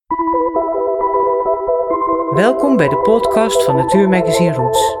Welkom bij de podcast van Natuurmagazine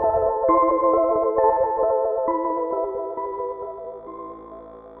Roots.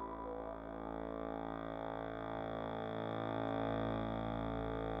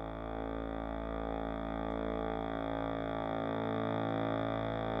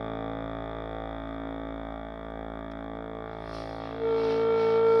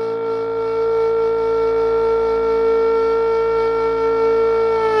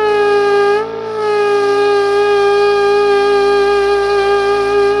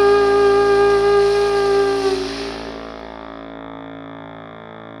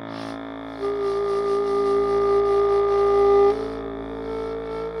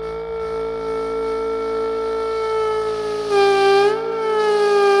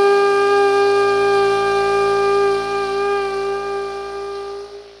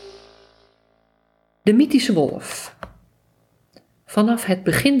 De mythische wolf. Vanaf het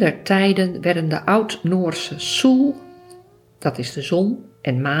begin der tijden werden de oud-Noorse Sol, dat is de zon,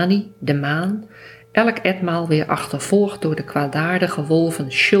 en Mani, de maan, elk etmaal weer achtervolgd door de kwaadaardige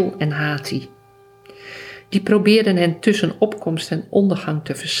wolven Shul en Hati. Die probeerden hen tussen opkomst en ondergang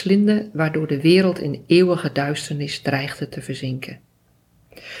te verslinden, waardoor de wereld in eeuwige duisternis dreigde te verzinken.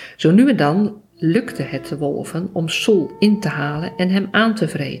 Zo nu en dan lukte het de wolven om Sol in te halen en hem aan te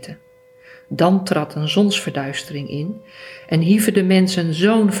vreten. Dan trad een zonsverduistering in en hieven de mensen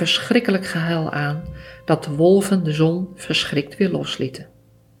zo'n verschrikkelijk gehuil aan, dat de wolven de zon verschrikt weer loslieten.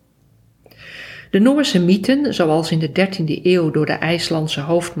 De Noorse mythen, zoals in de 13e eeuw door de IJslandse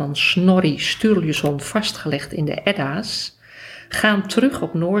hoofdman Snorri Sturluson vastgelegd in de Edda's, gaan terug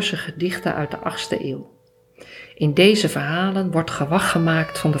op Noorse gedichten uit de 8e eeuw. In deze verhalen wordt gewag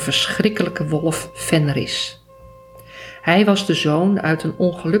gemaakt van de verschrikkelijke wolf Fenris. Hij was de zoon uit een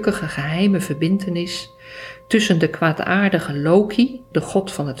ongelukkige geheime verbintenis tussen de kwaadaardige Loki, de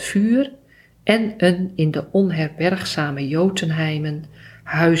god van het vuur, en een in de onherbergzame Jotunheimen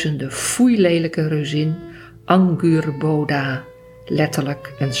huizende foeilelijke reuzin Angurboda,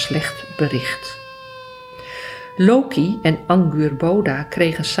 letterlijk een slecht bericht. Loki en Angurboda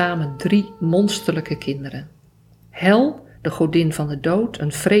kregen samen 3 monsterlijke kinderen. Hel, de godin van de dood,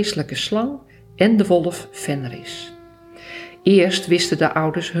 een vreselijke slang, en de wolf Fenris. Eerst wisten de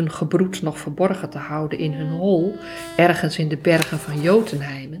ouders hun gebroed nog verborgen te houden in hun hol, ergens in de bergen van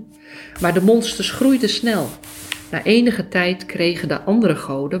Jotunheimen, maar de monsters groeiden snel. Na enige tijd kregen de andere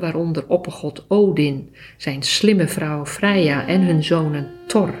goden, waaronder oppergod Odin, zijn slimme vrouw Freya en hun zonen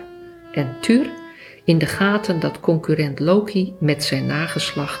Thor en Tyr, in de gaten dat concurrent Loki met zijn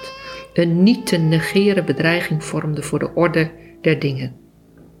nageslacht een niet te negeren bedreiging vormde voor de orde der dingen.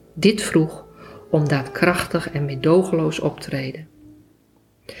 Dit vroeg om daadkrachtig en meedogenloos op te treden.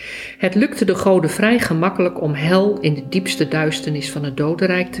 Het lukte de goden vrij gemakkelijk om Hel in de diepste duisternis van het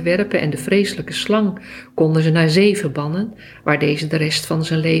dodenrijk te werpen en de vreselijke slang konden ze naar zee verbannen, waar deze de rest van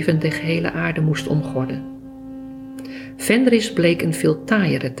zijn leven de gehele aarde moest omgorden. Fenris bleek een veel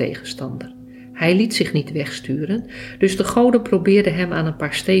taaiere tegenstander. Hij liet zich niet wegsturen, dus de goden probeerden hem aan een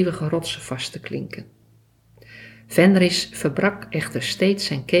paar stevige rotsen vast te klinken. Fenris verbrak echter steeds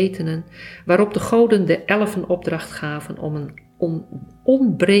zijn ketenen, waarop de goden de elfen opdracht gaven om een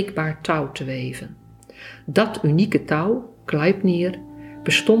onbreekbaar touw te weven. Dat unieke touw, Gleipnir,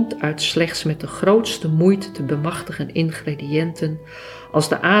 bestond uit slechts met de grootste moeite te bemachtigen ingrediënten als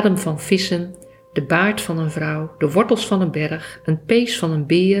de adem van vissen, de baard van een vrouw, de wortels van een berg, een pees van een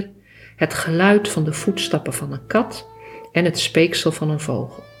beer, het geluid van de voetstappen van een kat en het speeksel van een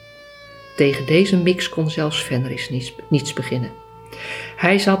vogel. Tegen deze mix kon zelfs Fenris niets beginnen.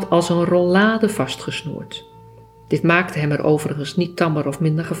 Hij zat als een rollade vastgesnoerd. Dit maakte hem er overigens niet tammer of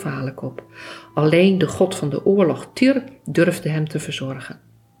minder gevaarlijk op. Alleen de god van de oorlog Tyr durfde hem te verzorgen.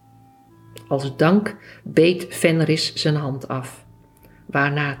 Als dank beet Fenris zijn hand af,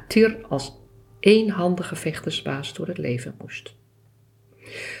 waarna Tyr als eenhandige vechtersbaas door het leven moest.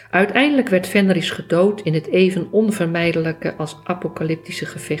 Uiteindelijk werd Fenris gedood in het even onvermijdelijke als apocalyptische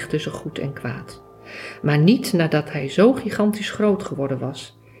gevecht tussen goed en kwaad. Maar niet nadat hij zo gigantisch groot geworden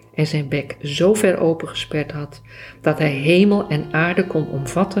was en zijn bek zo ver opengesperd had dat hij hemel en aarde kon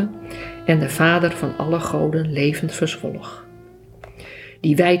omvatten en de vader van alle goden levend verzwolg.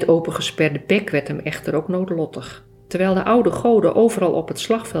 Die wijd opengesperde bek werd hem echter ook noodlottig. Terwijl de oude goden overal op het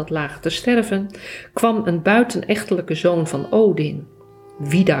slagveld lagen te sterven, kwam een buitenechtelijke zoon van Odin,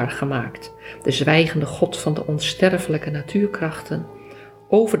 Vidar gemaakt, de zwijgende god van de onsterfelijke natuurkrachten,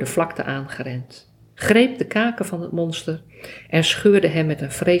 over de vlakte aangerend, greep de kaken van het monster en scheurde hem met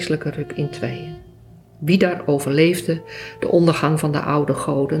een vreselijke ruk in tweeën. Vidar overleefde de ondergang van de oude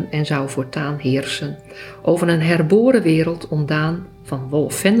goden en zou voortaan heersen over een herboren wereld ontdaan van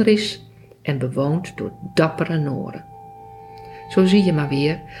wolf Fenris en bewoond door dappere Noren. Zo zie je maar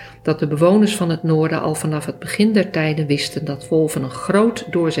weer dat de bewoners van het noorden al vanaf het begin der tijden wisten dat wolven een groot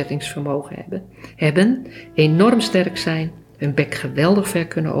doorzettingsvermogen hebben, enorm sterk zijn, hun bek geweldig ver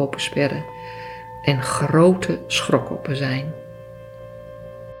kunnen opensperren en grote schrokoppen zijn.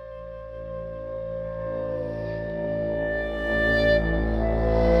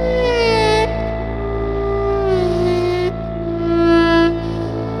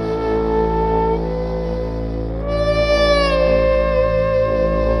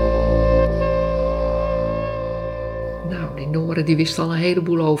 Die wisten al een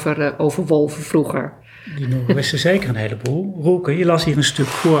heleboel over wolven vroeger. Die Noren wisten zeker een heleboel. Roelke, je las hier een stuk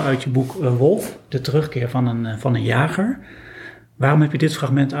voor uit je boek Wolf, de terugkeer van een jager. Waarom heb je dit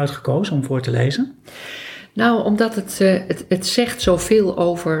fragment uitgekozen om voor te lezen? Nou, omdat het zegt zoveel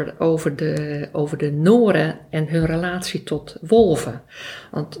over de Noren en hun relatie tot wolven.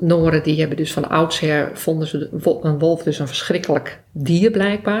 Want Noren die hebben dus van oudsher, vonden ze een wolf dus een verschrikkelijk dier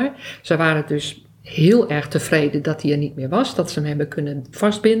blijkbaar. Ze waren dus heel erg tevreden dat hij er niet meer was, dat ze hem hebben kunnen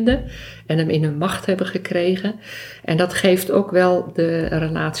vastbinden en hem in hun macht hebben gekregen. En dat geeft ook wel de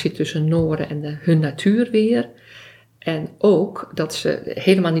relatie tussen Noren en hun natuur weer. En ook dat ze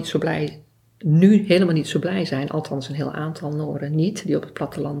helemaal niet zo blij zijn, althans een heel aantal Noren niet, die op het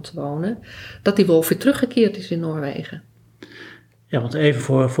platteland wonen, dat die wolf weer teruggekeerd is in Noorwegen. Ja, want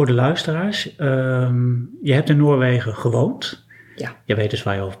even voor de luisteraars, je hebt in Noorwegen gewoond. Ja. Je weet dus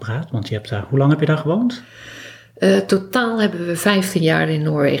waar je over praat, want hoe lang heb je daar gewoond? Totaal hebben we 15 jaar in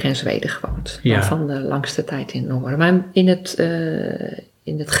Noorwegen en Zweden gewoond. Ja. Waarvan de langste tijd in Noorden. Maar in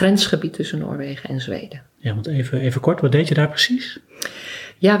het grensgebied tussen Noorwegen en Zweden. Ja, want even kort, wat deed je daar precies?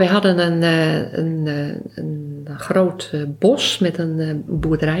 Ja, wij hadden een groot bos met een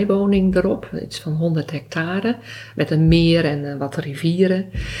boerderijwoning erop. Iets van 100 hectare. Met een meer en wat rivieren.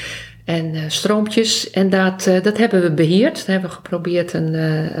 En stroompjes. En dat hebben we beheerd. Daar hebben we geprobeerd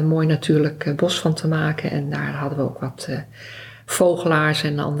een mooi natuurlijk bos van te maken. En daar hadden we ook wat vogelaars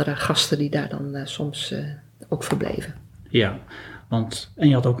en andere gasten die daar dan soms ook verbleven. Ja, en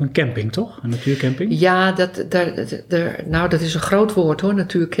je had ook een camping, toch? Een natuurcamping? Ja, dat is een groot woord hoor,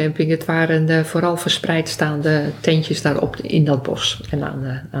 natuurcamping. Het waren vooral verspreid staande tentjes daarop in dat bos. En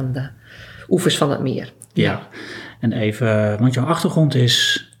aan de oevers van het meer. Ja. En even, want jouw achtergrond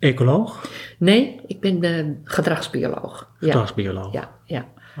is ecoloog? Nee, ik ben gedragsbioloog. Gedragsbioloog? Ja.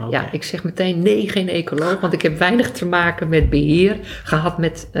 Okay. Ja, ik zeg meteen nee, geen ecoloog, want ik heb weinig te maken met beheer gehad,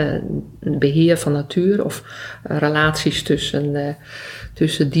 met beheer van natuur of relaties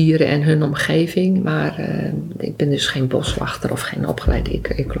tussen dieren en hun omgeving. Maar ik ben dus geen boswachter of geen opgeleide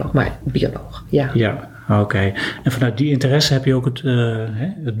ecoloog, maar bioloog. Ja. Ja, oké. En vanuit die interesse heb je ook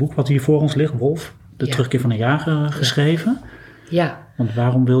het boek wat hier voor ons ligt, Wolf, de terugkeer van een jager, geschreven. Ja. Want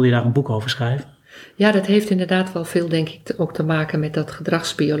waarom wil je daar een boek over schrijven? Ja, dat heeft inderdaad wel veel, denk ik, ook te maken met dat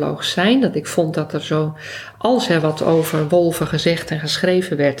gedragsbioloog zijn. Dat ik vond dat er zo, als er wat over wolven gezegd en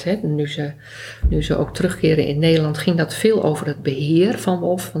geschreven werd, nu ze ook terugkeren in Nederland, ging dat veel over het beheer van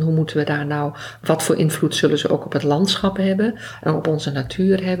wolven. Van hoe moeten we daar nou, wat voor invloed zullen ze ook op het landschap hebben en op onze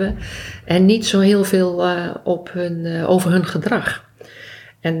natuur hebben. En niet zo heel veel over hun gedrag.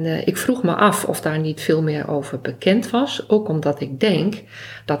 En ik vroeg me af of daar niet veel meer over bekend was. Ook omdat ik denk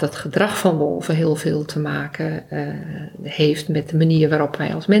dat het gedrag van wolven heel veel te maken heeft met de manier waarop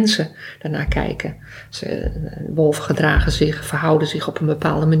wij als mensen daarnaar kijken. Wolven verhouden zich op een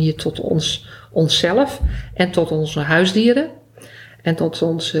bepaalde manier tot onszelf en tot onze huisdieren. En tot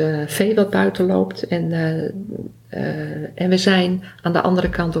ons vee wat buiten loopt. En we zijn aan de andere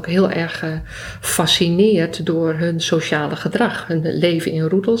kant ook heel erg gefascineerd door hun sociale gedrag. Hun leven in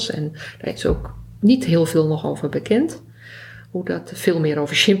roedels. En daar is ook niet heel veel nog over bekend. Veel meer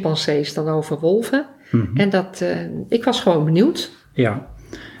over chimpansees dan over wolven. Mm-hmm. En ik was gewoon benieuwd. Ja.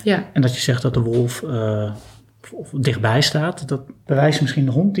 En dat je zegt dat de wolf dichtbij staat. Dat bewijst misschien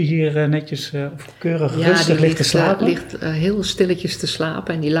de hond die hier netjes keurig rustig ligt te slapen. Die ligt heel stilletjes te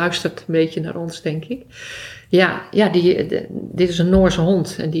slapen en die luistert een beetje naar ons, denk ik. Dit is een Noorse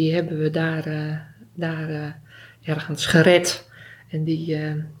hond en die hebben we daar ergens gered. En die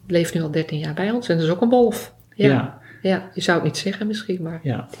leeft nu al 13 jaar bij ons en dat is ook een wolf. Ja, je zou het niet zeggen misschien, maar...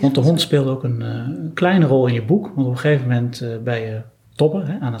 Ja, want de hond speelt ook een kleine rol in je boek. Want op een gegeven moment ben je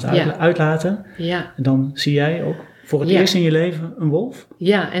tobber aan het uitlaten. Ja. En dan zie jij ook voor het eerst in je leven een wolf?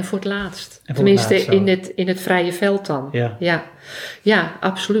 Ja, en voor het laatst. Tenminste in het vrije veld dan. Ja,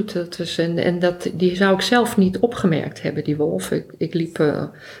 absoluut. Die zou ik zelf niet opgemerkt hebben, die wolf. We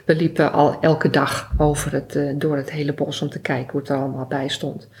liepen al elke dag door het hele bos om te kijken hoe het er allemaal bij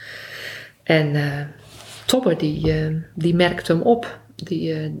stond. En Tobbe die merkte hem op.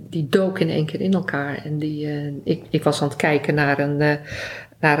 die dook in één keer in elkaar. En ik was aan het kijken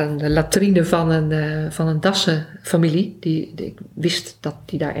naar een latrine van een dassenfamilie. Ik wist dat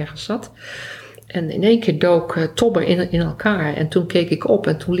die daar ergens zat. En in één keer dook Tobber in elkaar. En toen keek ik op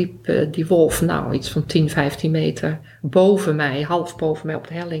en toen liep die wolf iets van 10, 15 meter boven mij, half boven mij op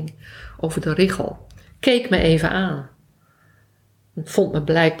de helling, over de richel. Keek me even aan. Vond me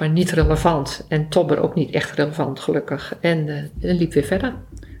blijkbaar niet relevant. En Tobber ook niet echt relevant, gelukkig. En liep weer verder.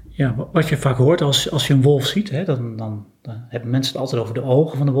 Ja, wat je vaak hoort als je een wolf ziet, hè, dan hebben mensen het altijd over de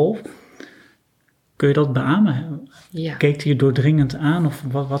ogen van de wolf. Kun je dat beamen? Ja. Keek hij je doordringend aan? Of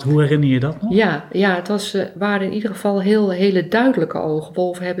hoe herinner je dat nog? Ja, het waren in ieder geval hele duidelijke ogen.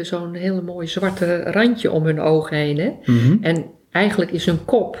 Wolven hebben zo'n heel mooi zwarte randje om hun ogen heen. Hè? Mm-hmm. En eigenlijk is hun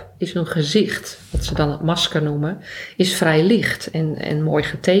kop, is hun gezicht, wat ze dan het masker noemen, is vrij licht en mooi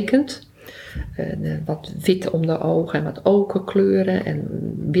getekend. Wat wit om de ogen en wat okerkleuren en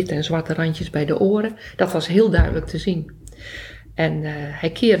witte en zwarte randjes bij de oren. Dat was heel duidelijk te zien. En hij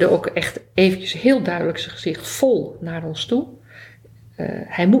keerde ook echt eventjes heel duidelijk zijn gezicht vol naar ons toe.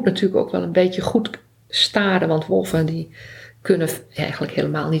 Hij moet natuurlijk ook wel een beetje goed staren, want wolven die kunnen eigenlijk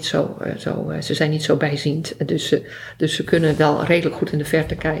helemaal niet ze zijn niet zo bijziend. Dus ze kunnen wel redelijk goed in de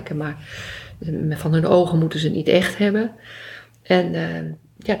verte kijken, maar van hun ogen moeten ze het niet echt hebben. En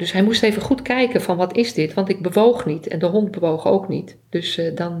dus hij moest even goed kijken van wat is dit, want ik bewoog niet en de hond bewoog ook niet. Dus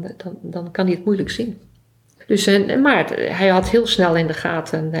dan kan hij het moeilijk zien. Dus, maar hij had heel snel in de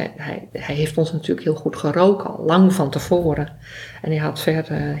gaten, hij heeft ons natuurlijk heel goed geroken, al lang van tevoren. En hij had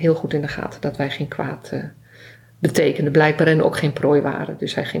verder heel goed in de gaten dat wij geen kwaad betekenden blijkbaar en ook geen prooi waren.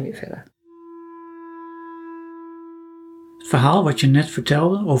 Dus hij ging weer verder. Het verhaal wat je net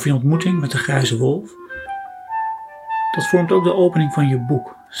vertelde over je ontmoeting met de grijze wolf, dat vormt ook de opening van je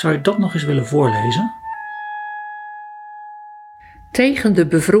boek. Zou je dat nog eens willen voorlezen? Tegen de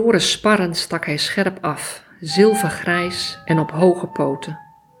bevroren sparren stak hij scherp af, zilvergrijs en op hoge poten.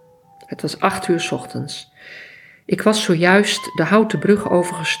 Het was 8 uur 's ochtends. Ik was zojuist de houten brug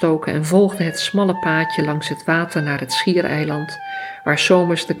overgestoken en volgde het smalle paadje langs het water naar het schiereiland, waar 's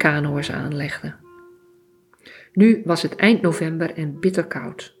zomers de kanoërs aanlegden. Nu was het eind november en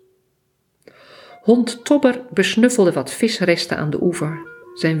bitterkoud. Hond Tobber besnuffelde wat visresten aan de oever.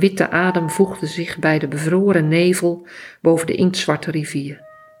 Zijn witte adem voegde zich bij de bevroren nevel boven de inktzwarte rivier.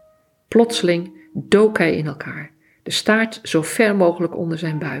 Plotseling dook hij in elkaar, de staart zo ver mogelijk onder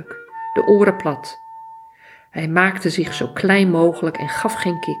zijn buik, de oren plat. Hij maakte zich zo klein mogelijk en gaf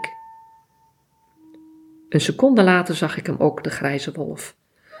geen kik. Een seconde later zag ik hem ook, de grijze wolf.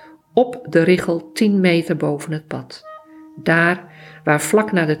 Op de richel 10 meter boven het pad. Daar waar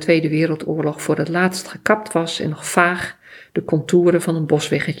vlak na de Tweede Wereldoorlog voor het laatst gekapt was en nog vaag de contouren van een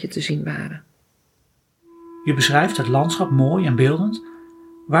bosweggetje te zien waren. Je beschrijft het landschap mooi en beeldend.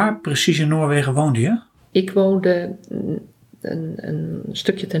 Waar precies in Noorwegen woonde je? Ik woonde een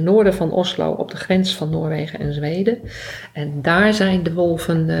stukje ten noorden van Oslo op de grens van Noorwegen en Zweden. En daar zijn de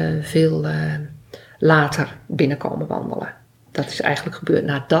wolven veel later binnenkomen wandelen. Dat is eigenlijk gebeurd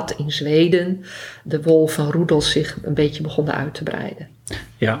nadat in Zweden de wolvenroedels zich een beetje begonnen uit te breiden.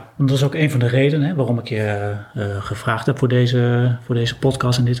 Ja, want dat is ook een van de redenen waarom ik je gevraagd heb voor deze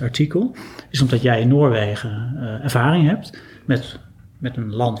podcast en dit artikel. Is omdat jij in Noorwegen ervaring hebt met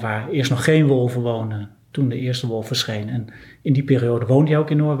een land waar eerst nog geen wolven woonden, toen de eerste wolf verscheen. En in die periode woonde je ook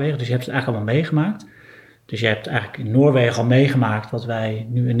in Noorwegen, dus je hebt het eigenlijk allemaal meegemaakt. Dus je hebt eigenlijk in Noorwegen al meegemaakt wat wij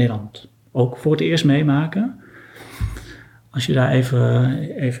nu in Nederland ook voor het eerst meemaken. Als je daar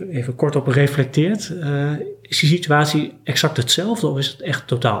even kort op reflecteert, is die situatie exact hetzelfde of is het echt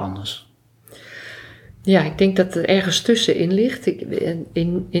totaal anders? Ja, ik denk dat er ergens tussenin ligt.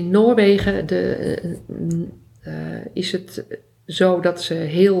 In Noorwegen is het zo dat ze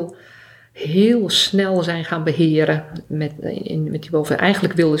heel snel zijn gaan beheren met die wolven.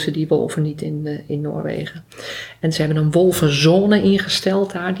 Eigenlijk wilden ze die wolven niet in Noorwegen. En ze hebben een wolvenzone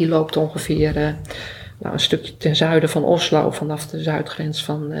ingesteld daar. Die loopt ongeveer een stukje ten zuiden van Oslo, vanaf de zuidgrens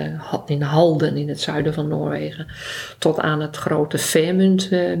in Halden in het zuiden van Noorwegen, tot aan het grote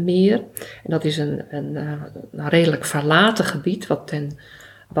Femundmeer. En dat is een redelijk verlaten gebied,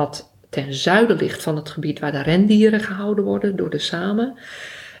 wat ten zuiden ligt van het gebied waar de rendieren gehouden worden door de Samen.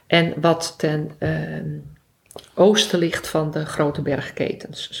 En wat ten oosten ligt van de grote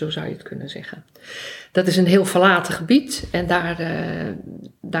bergketens, zo zou je het kunnen zeggen. Dat is een heel verlaten gebied en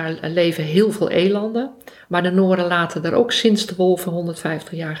daar leven heel veel elanden. Maar de Noren laten daar ook sinds de wolven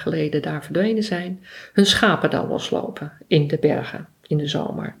 150 jaar geleden daar verdwenen zijn, hun schapen dan loslopen in de bergen in de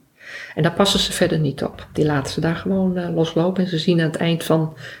zomer. En daar passen ze verder niet op. Die laten ze daar gewoon loslopen. En ze zien aan het eind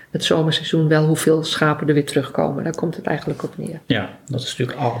van het zomerseizoen wel hoeveel schapen er weer terugkomen. Daar komt het eigenlijk op neer. Ja, dat is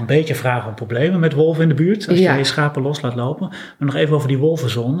natuurlijk al een beetje vragen om problemen met wolven in de buurt. Als je je schapen los laat lopen. Maar nog even over die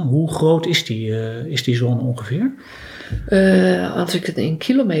wolvenzone. Hoe groot is die zone ongeveer? Als ik het in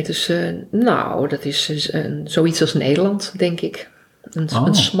kilometers... dat is zoiets als Nederland, denk ik.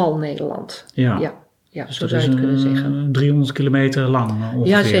 Een smal Nederland. Ja, dus zo zou je het kunnen zeggen. 300 kilometer lang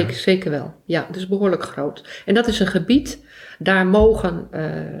ongeveer. Ja, zeker wel. Ja, dus behoorlijk groot. En dat is een gebied, daar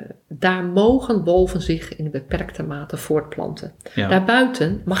mogen wolven zich in beperkte mate voortplanten. Ja.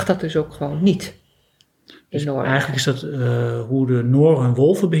 Daarbuiten mag dat dus ook gewoon niet. Dus eigenlijk is dat hoe de Nooren hun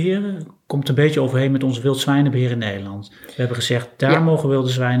wolven beheren, komt een beetje overheen met onze wildzwijnenbeheer in Nederland. We hebben gezegd, daar mogen wilde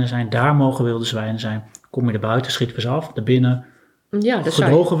zwijnen zijn, daar mogen wilde zwijnen zijn. Kom je er buiten, schieten we ze af, daarbinnen...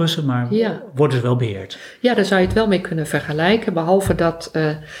 gedrogen we ze, maar worden ze wel beheerd. Ja, daar zou je het wel mee kunnen vergelijken. Behalve dat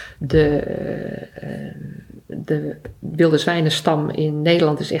de wilde zwijnenstam in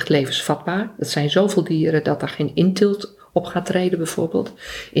Nederland is echt levensvatbaar. Dat zijn zoveel dieren dat daar geen inteelt op gaat treden bijvoorbeeld.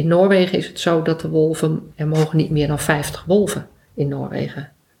 In Noorwegen is het zo dat de wolven, er mogen niet meer dan 50 wolven in Noorwegen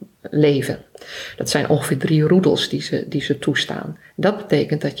leven. Dat zijn ongeveer 3 roedels die ze toestaan. Dat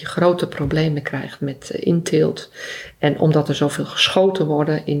betekent dat je grote problemen krijgt met inteelt. En omdat er zoveel geschoten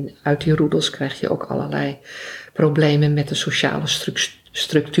worden uit die roedels, krijg je ook allerlei problemen met de sociale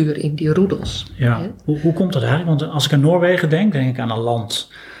structuur in die roedels. Ja, hoe komt dat eigenlijk? Want als ik aan Noorwegen denk ik aan een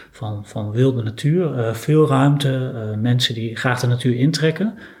land van wilde natuur, veel ruimte, mensen die graag de natuur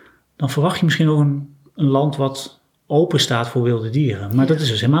intrekken. Dan verwacht je misschien ook een land wat open staat voor wilde dieren. Maar dat is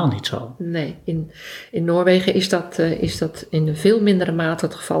dus helemaal niet zo. Nee, in Noorwegen is dat in veel mindere mate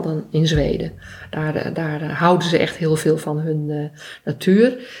het geval dan in Zweden. Daar houden ze echt heel veel van hun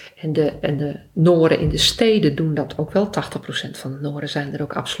natuur. En de Noren in de steden doen dat ook wel. 80% van de Noren zijn er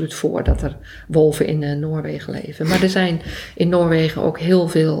ook absoluut voor dat er wolven in Noorwegen leven. Maar er zijn in Noorwegen ook heel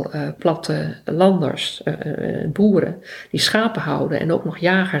veel plattelanders, boeren, die schapen houden en ook nog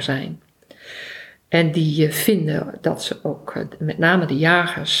jager zijn. En die vinden dat ze ook, met name de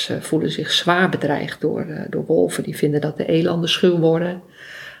jagers, voelen zich zwaar bedreigd door wolven. Die vinden dat de elanden schuw worden,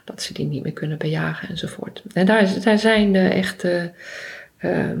 dat ze die niet meer kunnen bejagen enzovoort. En daar zijn echt,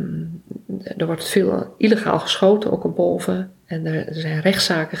 er wordt veel illegaal geschoten, ook op wolven. En er zijn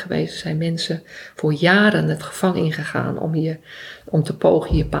rechtszaken geweest, er zijn mensen voor jaren het gevangen ingegaan om te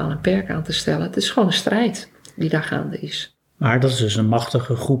pogen hier paal en perk aan te stellen. Het is gewoon een strijd die daar gaande is. Maar dat is dus een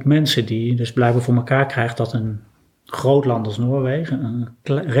machtige groep mensen die dus blijkbaar voor elkaar krijgt dat een groot land als Noorwegen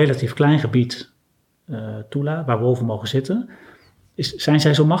een relatief klein gebied toelaat waar wolven mogen zitten. Zijn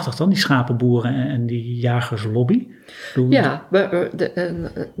zij zo machtig dan, die schapenboeren en die jagerslobby? Ja,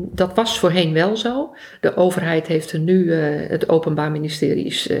 dat was voorheen wel zo. De overheid heeft er nu, het Openbaar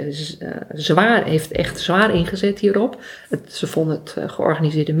Ministerie heeft echt zwaar ingezet hierop. Ze vonden het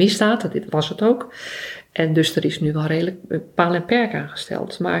georganiseerde misdaad, dit was het ook. En dus er is nu wel redelijk paal en perk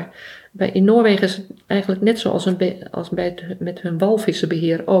aangesteld. Maar in Noorwegen is het eigenlijk net zoals met hun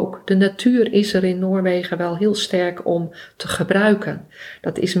walvissenbeheer ook. De natuur is er in Noorwegen wel heel sterk om te gebruiken.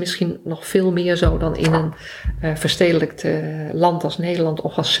 Dat is misschien nog veel meer zo dan in een verstedelijkt land als Nederland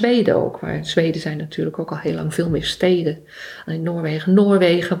of als Zweden ook. Maar in Zweden zijn natuurlijk ook al heel lang veel meer steden dan in Noorwegen.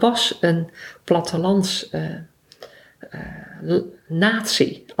 Noorwegen was een plattelands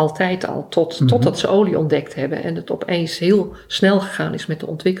natie, altijd al, totdat ze olie ontdekt hebben en het opeens heel snel gegaan is met de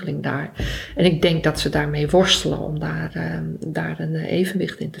ontwikkeling daar. En ik denk dat ze daarmee worstelen om daar een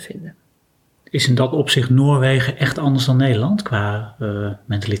evenwicht in te vinden. Is in dat opzicht Noorwegen echt anders dan Nederland qua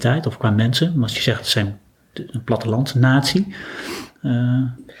mentaliteit of qua mensen? Maar als je zegt, het zijn een plattelandsnatie.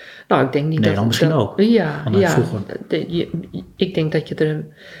 Nou, ik denk niet Nederland misschien ook. Ja, vroeger. Ik denk dat je er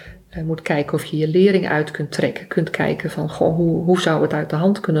moet kijken of je je lering uit kunt trekken. Kunt kijken van, hoe zou het uit de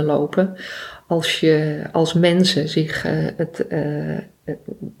hand kunnen lopen als mensen zich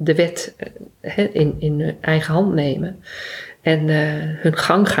de wet in hun eigen hand nemen en hun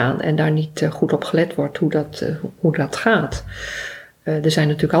gang gaan en daar niet goed op gelet wordt hoe dat gaat. Er zijn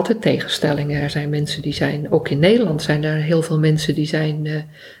natuurlijk altijd tegenstellingen. Er zijn mensen die zijn, ook in Nederland zijn er heel veel mensen die zijn,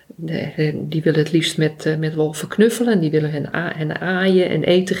 die willen het liefst met wolven knuffelen. En die willen hen aaien en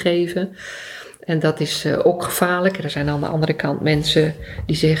eten geven. En dat is ook gevaarlijk. Er zijn aan de andere kant mensen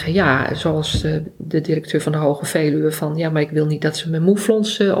die zeggen, ja, zoals de directeur van de Hoge Veluwe, van ja, maar ik wil niet dat ze mijn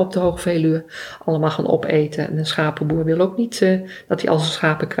moeflons op de Hoge Veluwe allemaal gaan opeten. En een schapenboer wil ook niet dat hij al zijn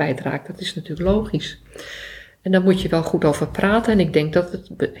schapen kwijtraakt. Dat is natuurlijk logisch. En daar moet je wel goed over praten. En ik denk dat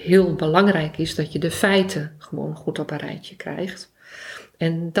het heel belangrijk is dat je de feiten gewoon goed op een rijtje krijgt.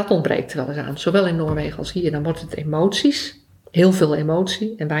 En dat ontbreekt wel eens aan. Zowel in Noorwegen als hier. Dan wordt het emoties. Heel veel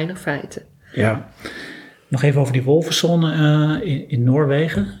emotie en weinig feiten. Ja, nog even over die wolvenzone in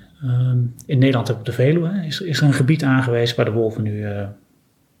Noorwegen. In Nederland hebben we de Veluwe. Is er een gebied aangewezen waar de wolven nu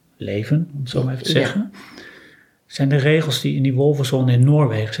leven, om het zo maar even te zeggen? Ja. Zijn de regels die in die wolvenzone in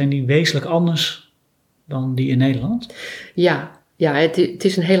Noorwegen, zijn die wezenlijk anders dan die in Nederland? Ja, het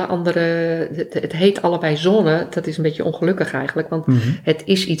is een hele andere, het heet allebei zone, dat is een beetje ongelukkig eigenlijk, want het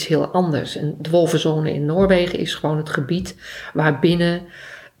is iets heel anders. En de wolvenzone in Noorwegen is gewoon het gebied waarbinnen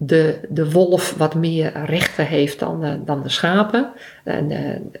de wolf wat meer rechten heeft dan de schapen. En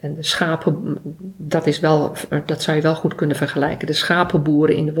de schapen, dat zou je wel goed kunnen vergelijken. De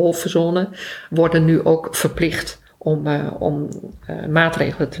schapenboeren in de wolvenzone worden nu ook verplicht om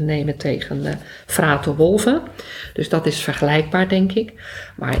maatregelen te nemen tegen frate wolven. Dus dat is vergelijkbaar, denk ik.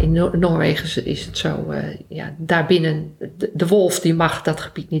 Maar in Noorwegen is het zo, daarbinnen, de wolf die mag dat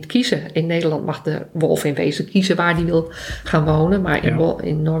gebied niet kiezen. In Nederland mag de wolf in wezen kiezen waar hij wil gaan wonen. Maar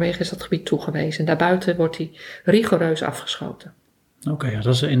in Noorwegen is dat gebied toegewezen. En daarbuiten wordt hij rigoureus afgeschoten. Oké,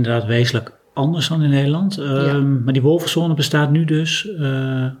 dat is inderdaad wezenlijk anders dan in Nederland. Maar die wolvenzone bestaat nu dus,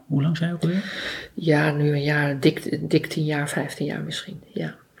 hoe lang zijn we ook alweer? Ja, nu een jaar, dik 10 jaar, 15 jaar misschien,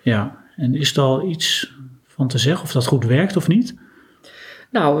 ja. Ja, en is er al iets van te zeggen of dat goed werkt of niet?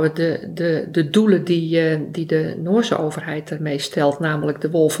 Nou, de doelen die de Noorse overheid ermee stelt, namelijk de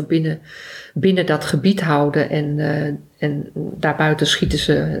wolven binnen dat gebied houden en daarbuiten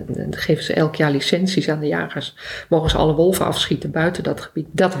geven ze elk jaar licenties aan de jagers, mogen ze alle wolven afschieten buiten dat gebied.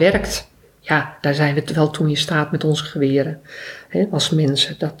 Dat werkt. Ja, daar zijn we wel toe in staat met onze geweren, hè, als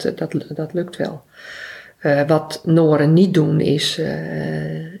mensen. Dat lukt wel. Wat Noren niet doen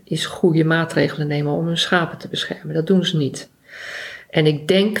is goede maatregelen nemen om hun schapen te beschermen. Dat doen ze niet. En ik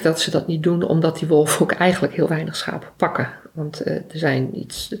denk dat ze dat niet doen omdat die wolven ook eigenlijk heel weinig schapen pakken. Want er zijn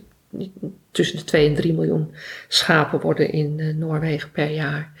tussen de 2 en 3 miljoen schapen worden in Noorwegen per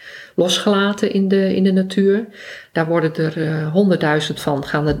jaar losgelaten in de natuur. Daar worden er 100.000 van,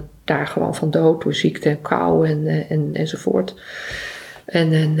 gaan er daar gewoon van dood door ziekte en kou enzovoort.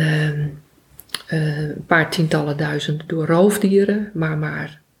 En een paar tientallen duizend door roofdieren,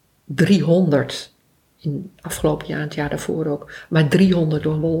 maar 300 in afgelopen jaar en het jaar daarvoor ook, maar 300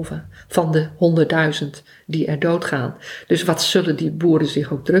 door wolven van de 100.000 die er doodgaan. Dus wat zullen die boeren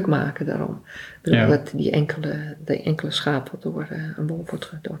zich ook druk maken daarom? Dat die enkele schaap door een wolf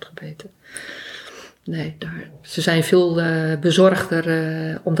wordt doodgebeten. Nee, ze zijn veel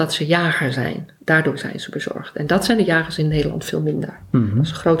bezorgder omdat ze jager zijn. Daardoor zijn ze bezorgd. En dat zijn de jagers in Nederland veel minder. Mm-hmm. Dat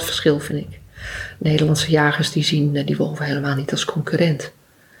is een groot verschil, vind ik. Nederlandse jagers die zien die wolven helemaal niet als concurrent.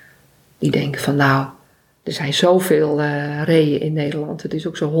 Die denken van nou, er zijn zoveel reeën in Nederland. Het is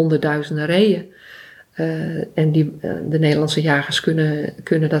ook zo 100.000 reeën. En de Nederlandse jagers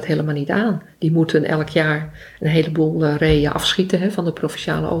kunnen dat helemaal niet aan. Die moeten elk jaar een heleboel reeën afschieten van de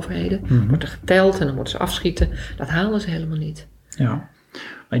provinciale overheden. Mm-hmm. Wordt er geteld en dan moeten ze afschieten. Dat halen ze helemaal niet. Ja, maar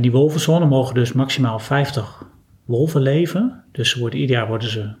in die wolvenzone mogen dus maximaal 50 wolven leven. Dus ieder jaar worden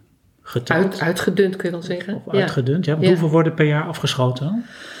ze geteld. Uitgedund kun je wel zeggen. Of uitgedund, ja. Hoeveel worden per jaar afgeschoten dan?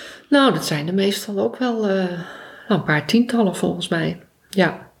 Nou, dat zijn er meestal ook wel een paar tientallen volgens mij.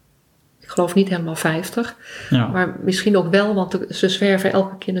 Ja. Ik geloof niet helemaal 50. Ja. Maar misschien ook wel, want ze zwerven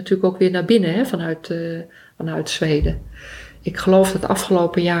elke keer natuurlijk ook weer naar binnen vanuit Zweden. Ik geloof dat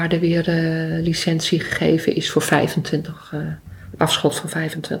afgelopen jaar er weer licentie gegeven is voor 25, afschot van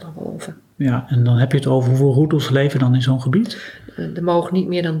 25 wolven. Ja, en dan heb je het over hoeveel roedels leven dan in zo'n gebied? Er mogen niet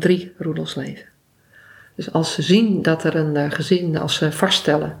meer dan 3 roedels leven. Dus als ze zien dat er een gezin, als ze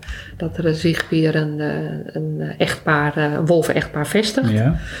vaststellen dat er zich weer een wolven-echtpaar vestigt,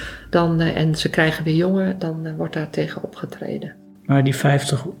 ja. En ze krijgen weer jongen, dan wordt daar tegen opgetreden. Maar die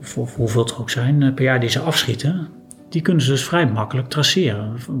 50, of hoeveel het er ook zijn, per jaar die ze afschieten, die kunnen ze dus vrij makkelijk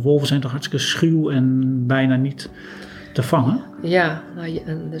traceren. Wolven zijn toch hartstikke schuw en bijna niet te vangen? Ja,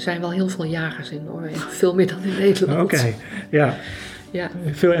 en er zijn wel heel veel jagers in Noorwegen, veel meer dan in Nederland. Oké, ja.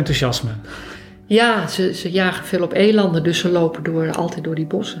 Veel enthousiasme. Ja, ze jagen veel op elanden, dus ze lopen altijd door die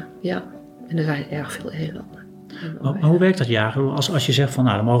bossen. Ja, en er zijn erg veel elanden. Maar hoe werkt dat jagen? Als je zegt van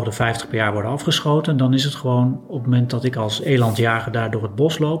nou, dan mogen er 50 per jaar worden afgeschoten, dan is het gewoon op het moment dat ik als elandjager daar door het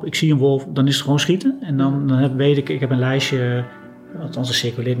bos loop, ik zie een wolf, dan is het gewoon schieten. En dan weet ik heb een lijstje, althans een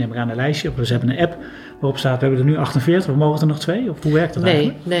circuleert neem ik aan een lijstje, of ze hebben een app waarop staat, we hebben er nu 48, we mogen er nog 2? Of hoe werkt dat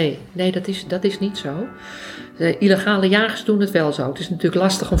eigenlijk? Nee, dat is niet zo. De illegale jagers doen het wel zo. Het is natuurlijk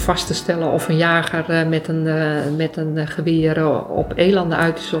lastig om vast te stellen of een jager met een geweer op elanden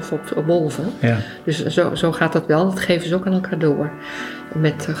uit is of op wolven. Ja. Dus zo gaat dat wel. Dat geven ze ook aan elkaar door.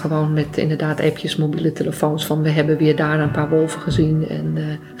 Met inderdaad appjes, mobiele telefoons van we hebben weer daar een paar wolven gezien en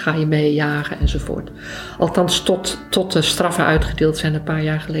ga je mee jagen enzovoort. Althans tot de straffen uitgedeeld zijn een paar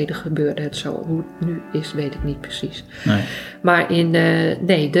jaar geleden gebeurde het zo. Hoe het nu is weet ik niet precies. Nee. Maar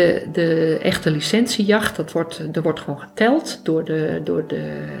de echte licentiejacht, er wordt gewoon geteld door de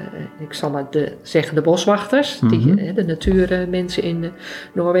ik zal maar zeggen de boswachters, de natuurmensen in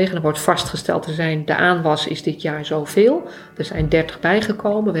Noorwegen. Er wordt vastgesteld, de aanwas is dit jaar zoveel. Er zijn 30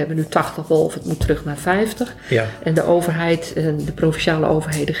 bijgekomen. We hebben nu 80 wolven, het moet terug naar 50. Ja. En de overheid, de provinciale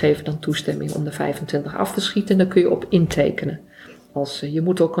overheden geven dan toestemming om de 25 af te schieten. En daar kun je op intekenen. Je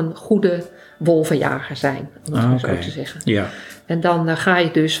moet ook een goede wolvenjager zijn, om het zo te zeggen. Ja. En dan ga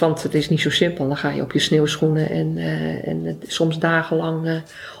je dus, want het is niet zo simpel, dan ga je op je sneeuwschoenen en soms dagenlang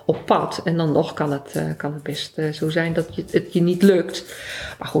op pad. En dan nog kan het best zo zijn dat het je niet lukt.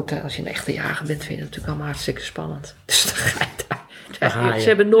 Maar goed, als je een echte jager bent, vind je het natuurlijk allemaal hartstikke spannend. Dus dan ga je daar. Ze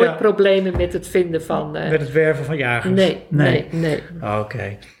hebben nooit problemen met het vinden van... met het werven van jagers? Nee.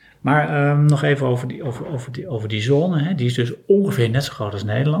 Oké. Maar nog even over die zone. Hè. Die is dus ongeveer net zo groot als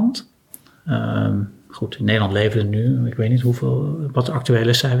Nederland. Goed, in Nederland leven er nu, ik weet niet wat de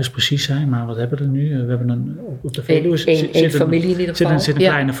actuele cijfers precies zijn, maar wat hebben we er nu? We hebben op de Veluwe één familie in ieder geval. Zit een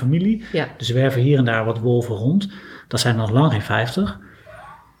kleine familie. Ja. Dus we werven hier en daar wat wolven rond. Dat zijn nog lang geen 50.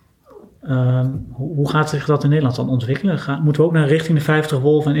 Hoe gaat zich dat in Nederland dan ontwikkelen? Moeten we ook naar richting de 50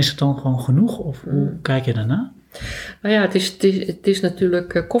 wolven en is het dan gewoon genoeg? Of hoe kijk je daarna? Nou ja, het is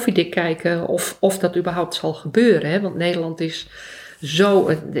natuurlijk koffiedik kijken of dat überhaupt zal gebeuren. Hè? Want Nederland is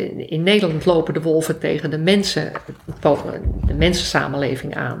in Nederland lopen de wolven tegen de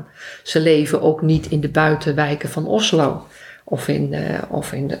mensensamenleving aan. Ze leven ook niet in de buitenwijken van Oslo of in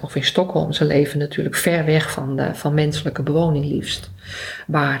Stockholm. Ze leven natuurlijk ver weg van menselijke bewoning liefst,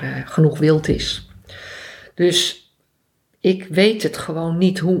 waar genoeg wild is. Dus ik weet het gewoon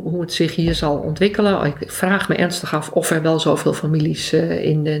niet hoe het zich hier zal ontwikkelen. Ik vraag me ernstig af of er wel zoveel families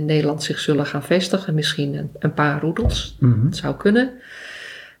in Nederland zich zullen gaan vestigen. Misschien een paar roedels. Mm-hmm. Dat zou kunnen.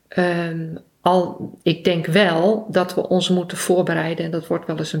 Ik denk wel dat we ons moeten voorbereiden. En dat wordt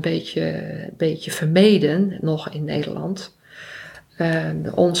wel eens een beetje vermeden nog in Nederland.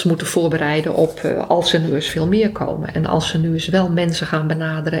 Ons moeten voorbereiden op als er nu eens veel meer komen. En als er nu eens wel mensen gaan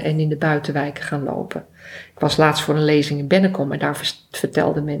benaderen en in de buitenwijken gaan lopen. Ik was laatst voor een lezing in Bennekom en daar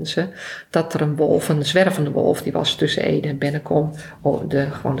vertelden mensen dat er een zwervende wolf, die was tussen Ede en Bennekom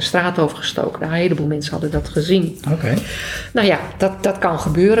gewoon de straat overgestoken. Een heleboel mensen hadden dat gezien. Okay. Nou ja, dat kan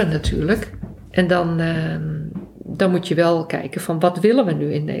gebeuren natuurlijk. En dan moet je wel kijken van wat willen we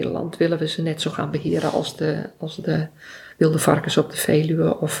nu in Nederland? Willen we ze net zo gaan beheren als de wilde varkens op de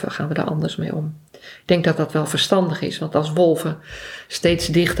Veluwe of gaan we daar anders mee om? Ik denk dat dat wel verstandig is, want als wolven steeds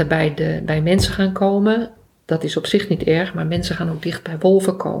dichter bij mensen gaan komen, dat is op zich niet erg, maar mensen gaan ook dicht bij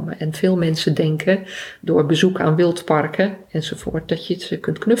wolven komen. En veel mensen denken door bezoek aan wildparken enzovoort dat je ze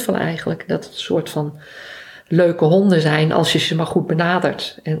kunt knuffelen eigenlijk. Dat het een soort van leuke honden zijn als je ze maar goed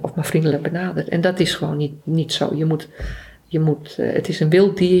benadert of maar vriendelijk benadert. En dat is gewoon niet zo. Het is een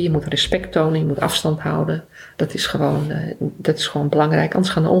wild dier, je moet respect tonen, je moet afstand houden. Dat is gewoon belangrijk,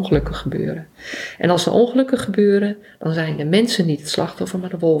 anders gaan er ongelukken gebeuren. En als er ongelukken gebeuren, dan zijn de mensen niet het slachtoffer, maar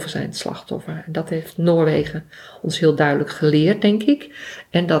de wolven zijn het slachtoffer. En dat heeft Noorwegen ons heel duidelijk geleerd, denk ik.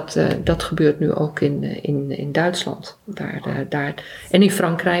 En dat gebeurt nu ook in Duitsland. En in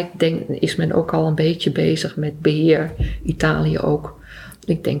Frankrijk is men ook al een beetje bezig met beheer, Italië ook.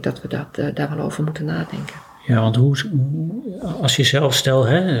 Ik denk dat we daar wel over moeten nadenken. Ja, want als je zelf stelt,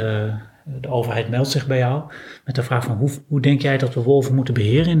 de overheid meldt zich bij jou met de vraag van hoe denk jij dat we wolven moeten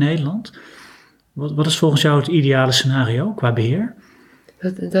beheren in Nederland? Wat is volgens jou het ideale scenario qua beheer?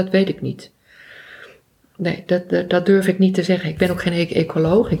 Dat weet ik niet. Nee, dat durf ik niet te zeggen. Ik ben ook geen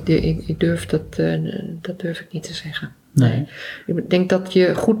ecoloog. Dat durf ik niet te zeggen. Nee. Ik denk dat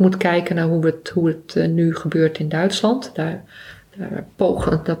je goed moet kijken naar hoe het nu gebeurt in Duitsland. Daar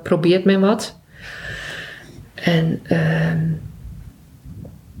probeert men wat. En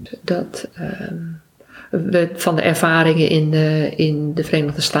van de ervaringen in de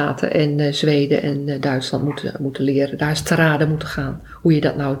Verenigde Staten en Zweden en Duitsland moeten leren. Daar is te raden moeten gaan hoe je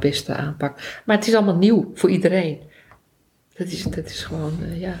dat nou het beste aanpakt. Maar het is allemaal nieuw voor iedereen. Dat is gewoon,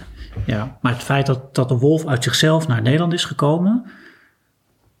 ja. Ja, maar het feit dat de wolf uit zichzelf naar Nederland is gekomen,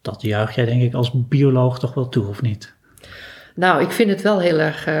 dat juich jij denk ik als bioloog toch wel toe, of niet? Nou, ik vind het wel heel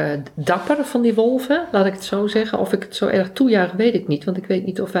erg dapper van die wolven, laat ik het zo zeggen. Of ik het zo erg toejuich, weet ik niet. Want ik weet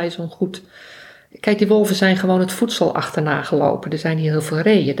niet of wij zo'n goed Kijk, die wolven zijn gewoon het voedsel achterna gelopen. Er zijn hier heel veel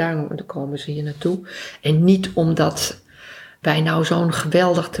reeën, daar komen ze hier naartoe. En niet omdat wij nou zo'n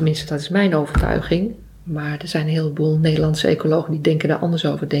geweldig, tenminste dat is mijn overtuiging, maar er zijn een heleboel Nederlandse ecologen die denken daar anders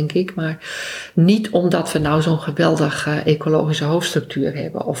over, denk ik. Maar niet omdat we nou zo'n geweldig ecologische hoofdstructuur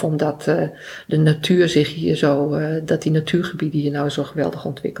hebben. Of omdat de natuur zich hier zo, dat die natuurgebieden hier nou zo geweldig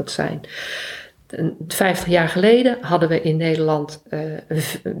ontwikkeld zijn. 50 jaar geleden hadden we in Nederland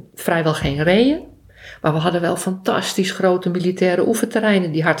vrijwel geen reeën. Maar we hadden wel fantastisch grote militaire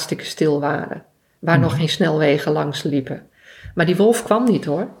oefenterreinen die hartstikke stil waren. Waar nog geen snelwegen langs liepen. Maar die wolf kwam niet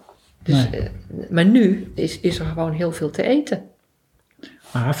hoor. Dus, nee. Maar nu is er gewoon heel veel te eten.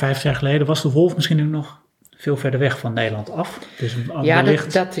 Maar 50 jaar geleden was de wolf misschien nog veel verder weg van Nederland af. Dus ja,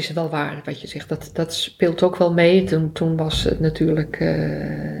 dat is wel waar wat je zegt. Dat speelt ook wel mee. Toen was het natuurlijk,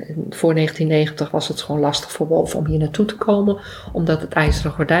 voor 1990 was het gewoon lastig voor wolven om hier naartoe te komen. Omdat het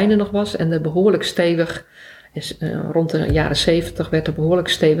ijzeren gordijnen nog was. En er behoorlijk stevig, rond de jaren 70 werd er behoorlijk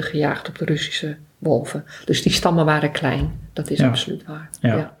stevig gejaagd op de Russische wolven. Dus die stammen waren klein. Dat is absoluut waar.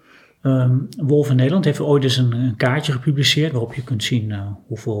 Ja. Wolf in Nederland heeft ooit eens een kaartje gepubliceerd waarop je kunt zien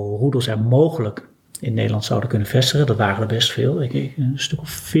hoeveel roedels er mogelijk in Nederland zouden kunnen vestigen. Dat waren er best veel. Een stuk of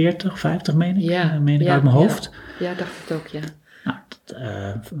 40, 50 meen ik uit mijn hoofd. Ja, dacht het ook, ja. Nou,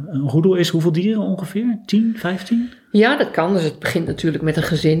 een roedel is hoeveel dieren ongeveer? 10, 15? Ja, dat kan. Dus het begint natuurlijk met een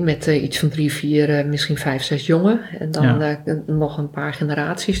gezin met iets van 3, 4, misschien 5, 6 jongen. En dan nog een paar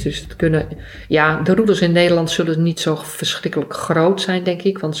generaties. Dus het kunnen, de roedels in Nederland zullen niet zo verschrikkelijk groot zijn, denk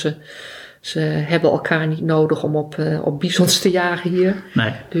ik. Want ze hebben elkaar niet nodig om op bisons te jagen hier.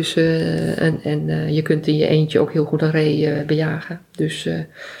 Nee. Dus, je kunt in je eentje ook heel goed een ree bejagen. Dus ze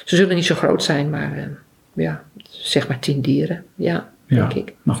zullen niet zo groot zijn, maar zeg maar 10 dieren. Ja, denk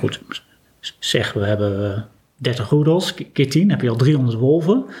ik. Maar goed, zeg we hebben 30 roedels, keer 10 heb je al 300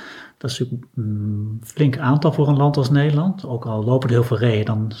 wolven. Dat is natuurlijk een flink aantal voor een land als Nederland. Ook al lopen er heel veel reeën,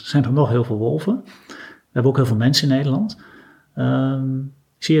 dan zijn er nog heel veel wolven. We hebben ook heel veel mensen in Nederland.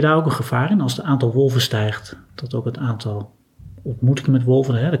 Zie je daar ook een gevaar in als het aantal wolven stijgt? Dat ook het aantal ontmoetingen met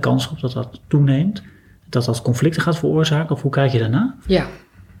wolven, de kans op dat toeneemt? Dat conflicten gaat veroorzaken? Of hoe kijk je daarna?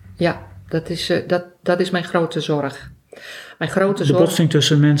 Ja, dat is mijn grote zorg. De botsing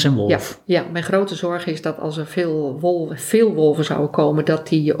tussen mens en wolf. Ja, mijn grote zorg is dat als er veel wolven zouden komen, dat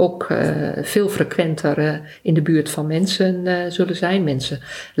die ook veel frequenter in de buurt van mensen zullen zijn. Mensen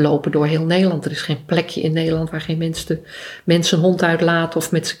lopen door heel Nederland. Er is geen plekje in Nederland waar geen mensen een hond uitlaten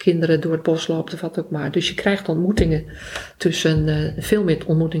of met zijn kinderen door het bos loopt of wat ook maar. Dus je krijgt veel meer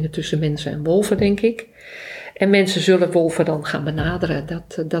ontmoetingen tussen mensen en wolven, denk ik. En mensen zullen wolven dan gaan benaderen,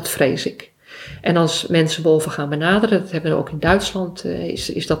 dat vrees ik. En als mensen wolven gaan benaderen, dat hebben we ook in Duitsland,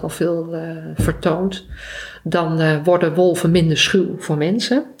 is dat nog veel vertoond. Dan worden wolven minder schuw voor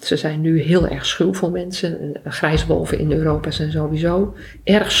mensen. Ze zijn nu heel erg schuw voor mensen. Grijze wolven in Europa zijn sowieso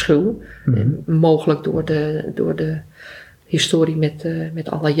erg schuw. Mogelijk door de historie met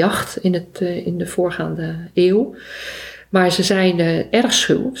alle jacht in de voorgaande eeuw. Maar ze zijn erg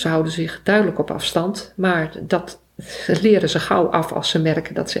schuw. Ze houden zich duidelijk op afstand. Maar dat leren ze gauw af als ze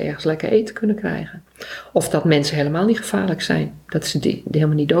merken dat ze ergens lekker eten kunnen krijgen. Of dat mensen helemaal niet gevaarlijk zijn. Dat ze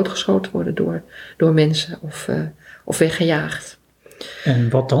helemaal niet doodgeschoten worden door mensen of weggejaagd. En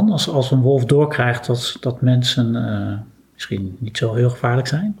wat dan als een wolf doorkrijgt dat mensen misschien niet zo heel gevaarlijk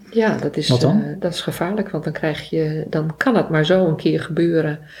zijn? Ja, dat is gevaarlijk. Want dan kan het maar zo een keer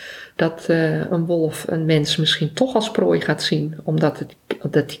gebeuren dat een wolf een mens misschien toch als prooi gaat zien. Omdat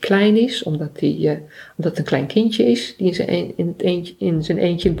hij klein is, omdat het een klein kindje is die in zijn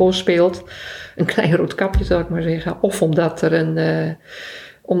eentje in het bos speelt. Een klein rood kapje zou ik maar zeggen. Of omdat er een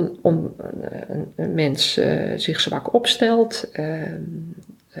mens zich zwak opstelt.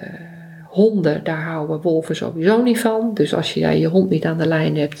 Honden, daar houden wolven sowieso niet van. Dus als jij je hond niet aan de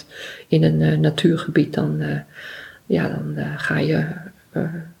lijn hebt in een natuurgebied, dan ga je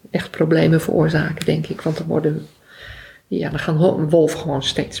echt problemen veroorzaken, denk ik. Want dan gaan wolven gewoon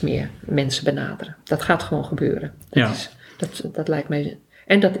steeds meer mensen benaderen. Dat gaat gewoon gebeuren. Dat lijkt mij.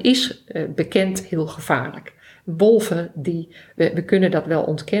 En dat is bekend heel gevaarlijk. Wolven, we kunnen dat wel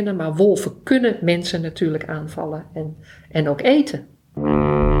ontkennen, maar wolven kunnen mensen natuurlijk aanvallen en ook eten.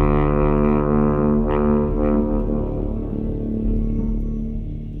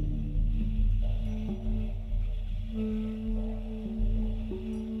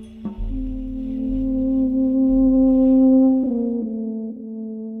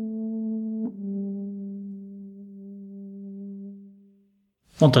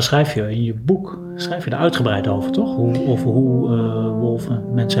 Want daar schrijf je in je boek er uitgebreid over, toch? Over hoe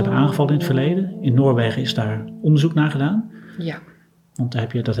wolven mensen hebben aangevallen in het verleden. In Noorwegen is daar onderzoek naar gedaan. Ja.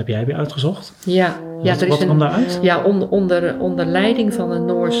 Want dat heb jij weer uitgezocht. Ja, Wat kwam daaruit? Ja, onder leiding van een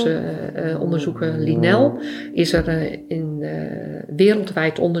Noorse onderzoeker Linel is er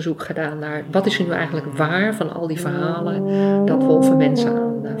wereldwijd onderzoek gedaan naar wat is er nu eigenlijk waar van al die verhalen dat wolven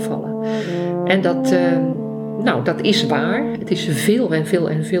mensen aanvallen. En dat is waar. Het is veel en veel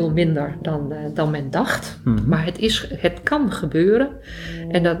en veel minder dan men dacht. Mm-hmm. Maar het kan gebeuren.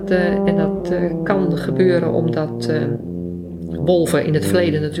 En dat kan gebeuren omdat wolven in het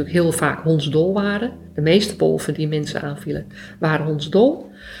verleden natuurlijk heel vaak hondsdol waren. De meeste wolven die mensen aanvielen waren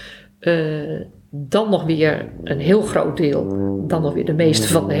hondsdol. Dan nog weer een heel groot deel, dan nog weer de meeste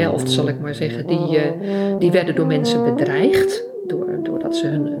van de helft zal ik maar zeggen, die werden door mensen bedreigd. Doordat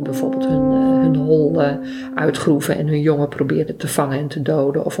ze bijvoorbeeld hun hol uitgroeven en hun jongen probeerden te vangen en te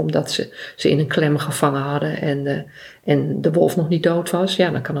doden. Of omdat ze in een klem gevangen hadden en de wolf nog niet dood was. Ja,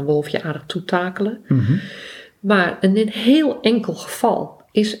 dan kan een wolf je aardig toetakelen. Mm-hmm. Maar in een heel enkel geval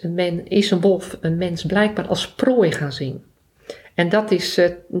is een wolf een mens blijkbaar als prooi gaan zien. En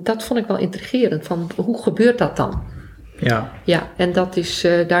dat vond ik wel intrigerend. Van hoe gebeurt dat dan? Ja, en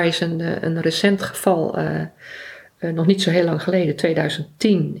daar is een recent geval, nog niet zo heel lang geleden,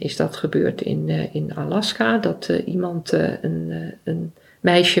 2010 is dat gebeurd in Alaska. Dat iemand een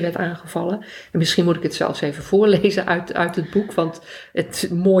meisje werd aangevallen. En misschien moet ik het zelfs even voorlezen uit het boek. Want het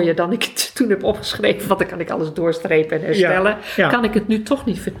mooier dan ik het toen heb opgeschreven, want dan kan ik alles doorstrepen en herstellen. Ja. Kan ik het nu toch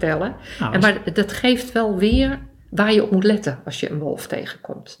niet vertellen. Maar dat geeft wel weer waar je op moet letten als je een wolf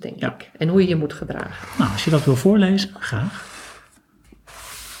tegenkomt, denk ik. En hoe je je moet gedragen. Nou, als je dat wil voorlezen, graag.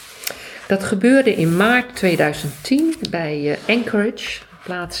 Dat gebeurde in maart 2010 bij Anchorage,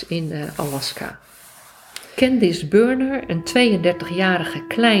 plaats in Alaska. Candice Burner, een 32-jarige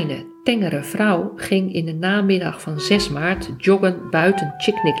kleine, tengere vrouw, ging in de namiddag van 6 maart joggen buiten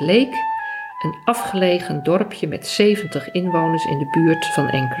Chicknick Lake, een afgelegen dorpje met 70 inwoners in de buurt van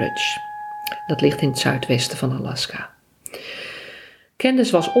Anchorage. Dat ligt in het zuidwesten van Alaska.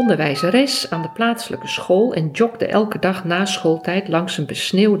 Candice was onderwijzeres aan de plaatselijke school en jogde elke dag na schooltijd langs een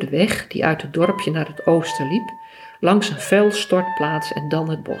besneeuwde weg die uit het dorpje naar het oosten liep, langs een vuilstortplaats en dan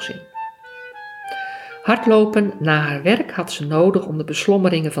het bos in. Hardlopen na haar werk had ze nodig om de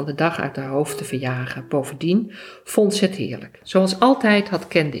beslommeringen van de dag uit haar hoofd te verjagen. Bovendien vond ze het heerlijk. Zoals altijd had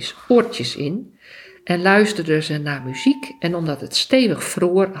Candice oortjes in en luisterde ze naar muziek en omdat het stevig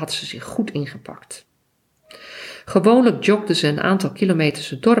vroor had ze zich goed ingepakt. Gewoonlijk jogde ze een aantal kilometers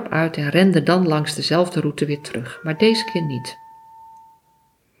het dorp uit en rende dan langs dezelfde route weer terug, maar deze keer niet.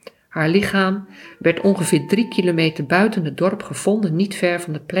 Haar lichaam werd ongeveer 3 kilometer buiten het dorp gevonden, niet ver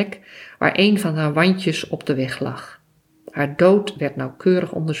van de plek waar een van haar wandjes op de weg lag. Haar dood werd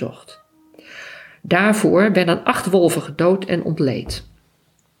nauwkeurig onderzocht. Daarvoor werden 8 wolven gedood en ontleed.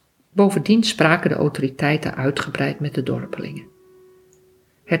 Bovendien spraken de autoriteiten uitgebreid met de dorpelingen.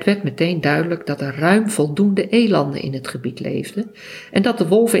 Het werd meteen duidelijk dat er ruim voldoende elanden in het gebied leefden en dat de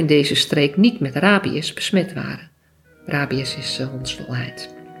wolven in deze streek niet met rabiës besmet waren. Rabiës is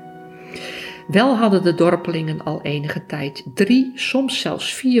hondsdolheid. Wel hadden de dorpelingen al enige tijd 3, soms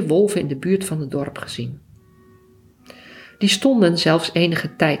zelfs 4 wolven in de buurt van het dorp gezien. Die stonden zelfs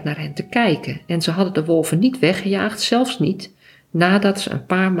enige tijd naar hen te kijken en ze hadden de wolven niet weggejaagd, zelfs niet nadat ze een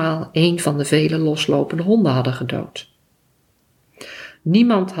paar maal een van de vele loslopende honden hadden gedood.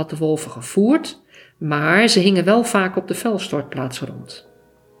 Niemand had de wolven gevoerd, maar ze hingen wel vaak op de vuilstortplaats rond.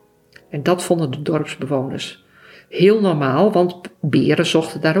 En dat vonden de dorpsbewoners heel normaal, want beren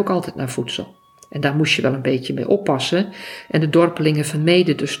zochten daar ook altijd naar voedsel. En daar moest je wel een beetje mee oppassen en de dorpelingen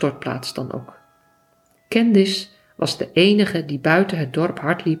vermeden de stortplaats dan ook. Candice was de enige die buiten het dorp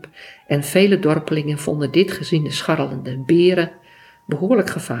hardliep en vele dorpelingen vonden dit gezien de scharrelende beren behoorlijk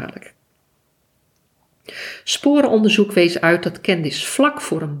gevaarlijk. Sporenonderzoek wees uit dat Candice vlak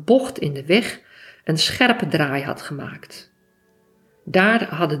voor een bocht in de weg een scherpe draai had gemaakt. Daar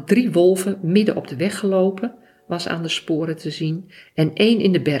hadden 3 wolven midden op de weg gelopen, was aan de sporen te zien, en 1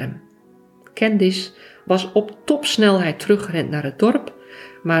 in de berm. Candice was op topsnelheid teruggerend naar het dorp,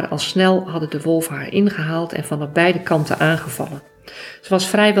 maar al snel hadden de wolven haar ingehaald en van beide kanten aangevallen. Ze was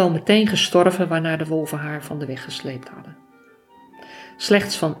vrijwel meteen gestorven, waarna de wolven haar van de weg gesleept hadden.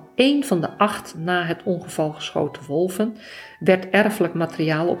 Slechts van 1 van de 8 na het ongeval geschoten wolven werd erfelijk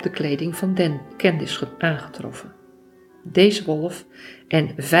materiaal op de kleding van Candice aangetroffen. Deze wolf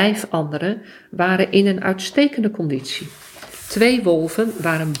en 5 anderen waren in een uitstekende conditie. 2 wolven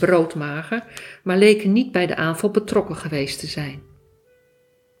waren broodmager, maar leken niet bij de aanval betrokken geweest te zijn.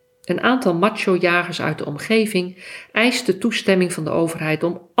 Een aantal macho-jagers uit de omgeving eiste toestemming van de overheid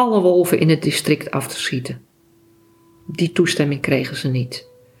om alle wolven in het district af te schieten. Die toestemming kregen ze niet.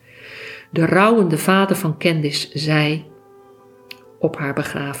 De rouwende vader van Candice zei: op haar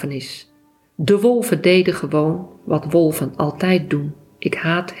begrafenis. De wolven deden gewoon wat wolven altijd doen. Ik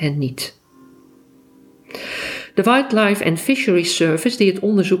haat hen niet. De Wildlife and Fisheries Service, die het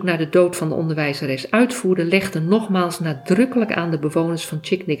onderzoek naar de dood van de onderwijzeres uitvoerde, legde nogmaals nadrukkelijk aan de bewoners van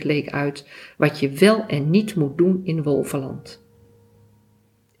Chicknick Lake uit wat je wel en niet moet doen in wolvenland.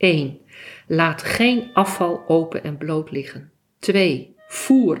 1. Laat geen afval open en bloot liggen. 2.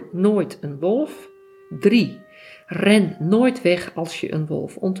 Voer nooit een wolf. 3. Ren nooit weg als je een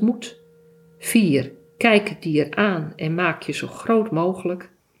wolf ontmoet. 4. Kijk het dier aan en maak je zo groot mogelijk.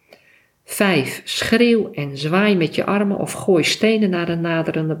 5. Schreeuw en zwaai met je armen of gooi stenen naar een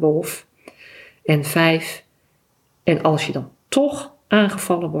naderende wolf. En 5. En als je dan toch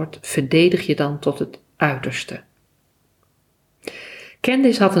aangevallen wordt, verdedig je dan tot het uiterste.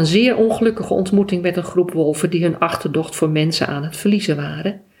 Candice had een zeer ongelukkige ontmoeting met een groep wolven die hun achterdocht voor mensen aan het verliezen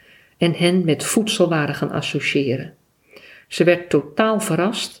waren en hen met voedsel waren gaan associëren. Ze werd totaal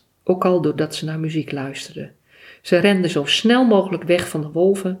verrast, ook al doordat ze naar muziek luisterde. Ze rende zo snel mogelijk weg van de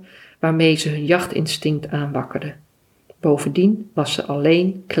wolven, waarmee ze hun jachtinstinct aanwakkerden. Bovendien was ze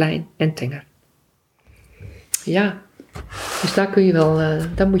alleen, klein en tenger. Ja, dus daar kun je wel,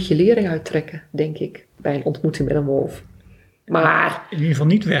 daar moet je lering uit trekken, denk ik, bij een ontmoeting met een wolf. Maar in ieder geval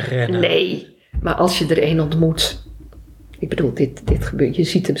niet wegrennen. Nee, maar als je er een ontmoet, ik bedoel, dit gebeurt, je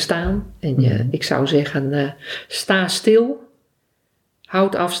ziet hem staan en ik zou zeggen, sta stil,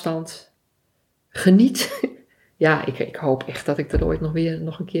 houd afstand, geniet. Ja, ik hoop echt dat ik er ooit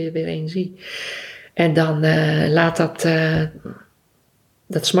nog een keer weer een zie. En dan laat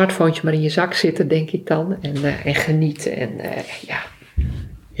dat smartphone maar in je zak zitten, denk ik dan. En genieten. En ja.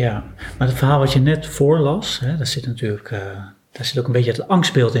 Ja, maar het verhaal wat je net voorlas, hè, daar zit natuurlijk daar zit ook een beetje het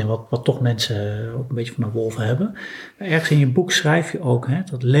angstbeeld in, wat toch mensen ook een beetje van de wolven hebben. Maar ergens in je boek schrijf je ook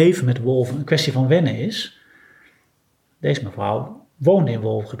dat leven met wolven een kwestie van wennen is. Deze mevrouw woonde in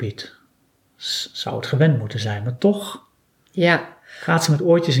wolfgebied. Zou het gewend moeten zijn, maar toch gaat ze met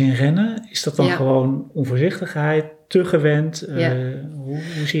oortjes in rennen. Is dat dan gewoon onvoorzichtigheid, te gewend? Hoe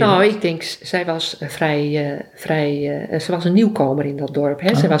zie je dat? Ik denk, zij was ze was een nieuwkomer in dat dorp.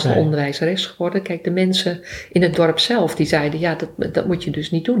 Hè? Zij was een onderwijzeres geworden. Kijk, de mensen in het dorp zelf, die zeiden, dat moet je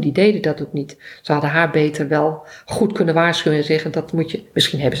dus niet doen. Die deden dat ook niet. Ze hadden haar beter wel goed kunnen waarschuwen en zeggen, dat moet je,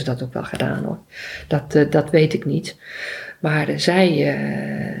 misschien hebben ze dat ook wel gedaan hoor. Dat weet ik niet. Maar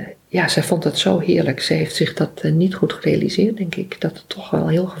zij vond het zo heerlijk. Ze heeft zich dat niet goed gerealiseerd, denk ik. Dat het toch wel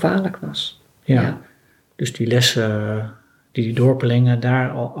heel gevaarlijk was. Ja. Dus die lessen die dorpelingen daar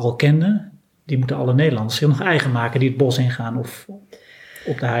al kenden, die moeten alle Nederlanders zich nog eigen maken die het bos ingaan of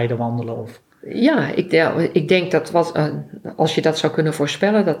op de heide wandelen. Of... Ja, ik denk dat als je dat zou kunnen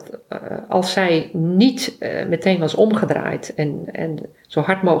voorspellen, dat als zij niet meteen was omgedraaid en zo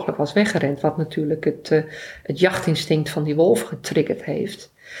hard mogelijk was weggerend, wat natuurlijk het jachtinstinct van die wolf getriggerd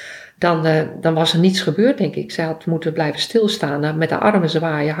heeft, dan was er niets gebeurd, denk ik. Zij had moeten blijven stilstaan, met de armen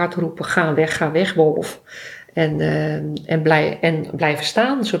zwaaien, hard roepen, ga weg wolf. En blijven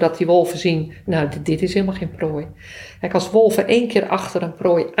staan, zodat die wolven zien, nou, dit is helemaal geen prooi. Kijk, als wolven 1 keer achter een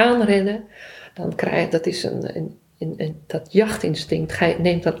prooi aanrennen, dan dat jachtinstinct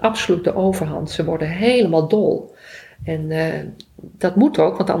neemt dan absoluut de overhand. Ze worden helemaal dol. En dat moet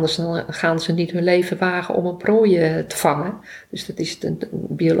ook, want anders dan gaan ze niet hun leven wagen om een prooi te vangen. Dus dat is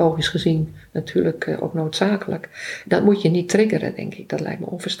biologisch gezien natuurlijk ook noodzakelijk. Dat moet je niet triggeren, denk ik. Dat lijkt me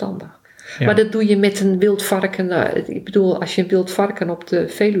onverstandig. Ja. Maar dat doe je met een wild varken. Ik bedoel, als je een wild varken op de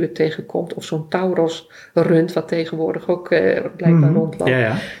Veluwe tegenkomt, of zo'n Taurus-rund, wat tegenwoordig ook blijkbaar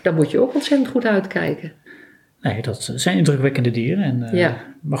rondloopt, dan moet je ook ontzettend goed uitkijken. Nee, dat zijn indrukwekkende dieren.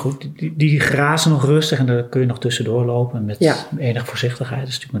 Maar goed, die grazen nog rustig en daar kun je nog tussendoor lopen met enige voorzichtigheid. Dat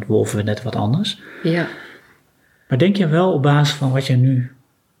is natuurlijk met wolven weer net wat anders. Ja. Maar denk je wel op basis van wat je nu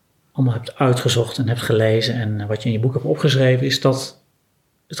allemaal hebt uitgezocht en hebt gelezen en wat je in je boek hebt opgeschreven, is dat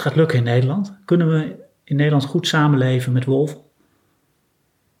het gaat lukken in Nederland? Kunnen we in Nederland goed samenleven met wolven?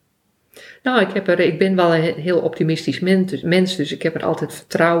 Nou, ik ben wel een heel optimistisch mens, dus ik heb er altijd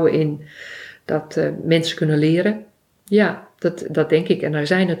vertrouwen in dat mensen kunnen leren. Ja, dat denk ik. En er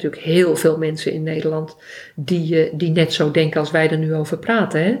zijn natuurlijk heel veel mensen in Nederland die net zo denken als wij er nu over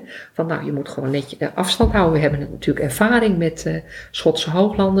praten. Hè? Van je moet gewoon netjes afstand houden. We hebben natuurlijk ervaring met Schotse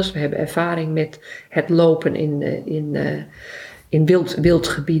hooglanders. We hebben ervaring met het lopen in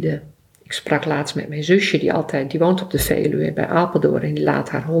wildgebieden. Ik sprak laatst met mijn zusje, die woont op de Veluwe bij Apeldoorn. En die laat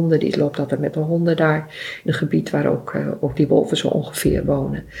haar honden, die loopt altijd met haar honden daar. In een gebied waar ook die wolven zo ongeveer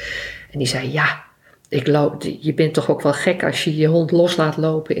wonen. En die zei, Je bent toch ook wel gek als je je hond los laat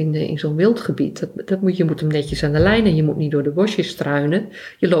lopen in zo'n wildgebied. Je moet hem netjes aan de lijn en je moet niet door de bosjes struinen.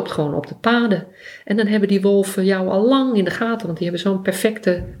 Je loopt gewoon op de paden. En dan hebben die wolven jou al lang in de gaten, want die hebben zo'n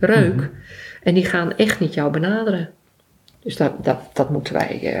perfecte reuk. Mm-hmm. En die gaan echt niet jou benaderen. Dus dat moeten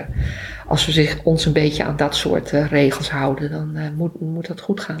wij, als we ons een beetje aan dat soort regels houden, dan moet dat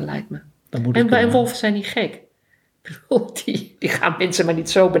goed gaan, lijkt me. En wolven zijn niet gek. Die gaan mensen maar niet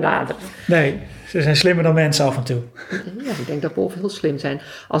zo benaderen. Nee, ze zijn slimmer dan mensen af en toe. Ja, ik denk dat wolven heel slim zijn.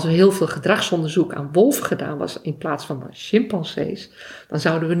 Als er heel veel gedragsonderzoek aan wolven gedaan was in plaats van chimpansees, dan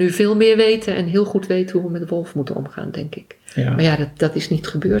zouden we nu veel meer weten en heel goed weten hoe we met de wolven moeten omgaan, denk ik. Ja. Maar ja, dat is niet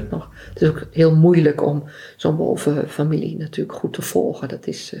gebeurd nog. Het is ook heel moeilijk om zo'n wolvenfamilie natuurlijk goed te volgen. Dat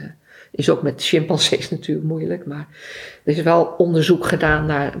is ook met chimpansees natuurlijk moeilijk, maar er is wel onderzoek gedaan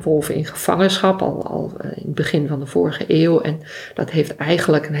naar wolven in gevangenschap, al in het begin van de vorige eeuw. En dat heeft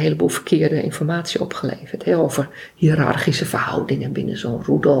eigenlijk een heleboel verkeerde informatie opgeleverd. Over hiërarchische verhoudingen binnen zo'n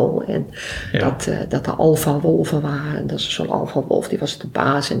roedel. En dat er alfa-wolven waren. Dat is zo'n alfa-wolf, die was de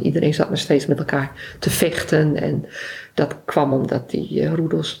baas en iedereen zat maar steeds met elkaar te vechten. En dat kwam omdat die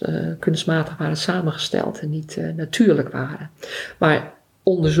roedels kunstmatig waren samengesteld en niet natuurlijk waren. Maar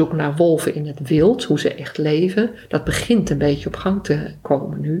onderzoek naar wolven in het wild, hoe ze echt leven, dat begint een beetje op gang te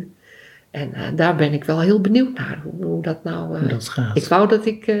komen nu. En daar ben ik wel heel benieuwd naar, hoe dat nou gaat. Ik wou dat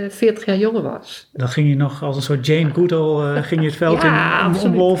ik 40 jaar jonger was. Dan ging je nog als een soort Jane Goodall ging je het veld in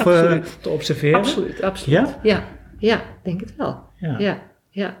om wolven te observeren? Absoluut. Ja, denk het wel.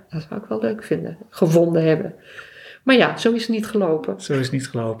 Ja, dat zou ik wel leuk gevonden hebben. Maar ja, zo is het niet gelopen.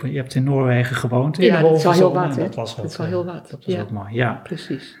 Je hebt in Noorwegen gewoond. Ja, dat is wel heel wat. Dat was heel wat. Dat was ook mooi, ja.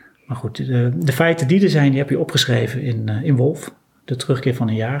 Precies. Maar goed, de feiten die er zijn, die heb je opgeschreven in Wolf. De terugkeer van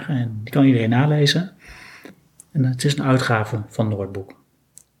een jaar. En die kan iedereen nalezen. En het is een uitgave van Noordboek.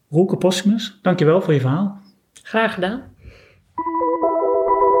 Roelke Posthumus, dankjewel voor je verhaal. Graag gedaan.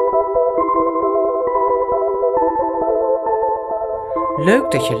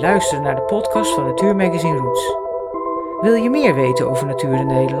 Leuk dat je luisterde naar de podcast van Natuurmagazine Roots. Wil je meer weten over natuur in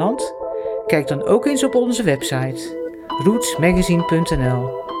Nederland? Kijk dan ook eens op onze website rootsmagazine.nl.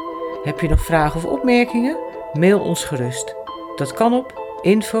 Heb je nog vragen of opmerkingen? Mail ons gerust. Dat kan op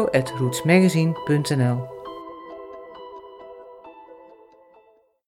info@rootsmagazine.nl.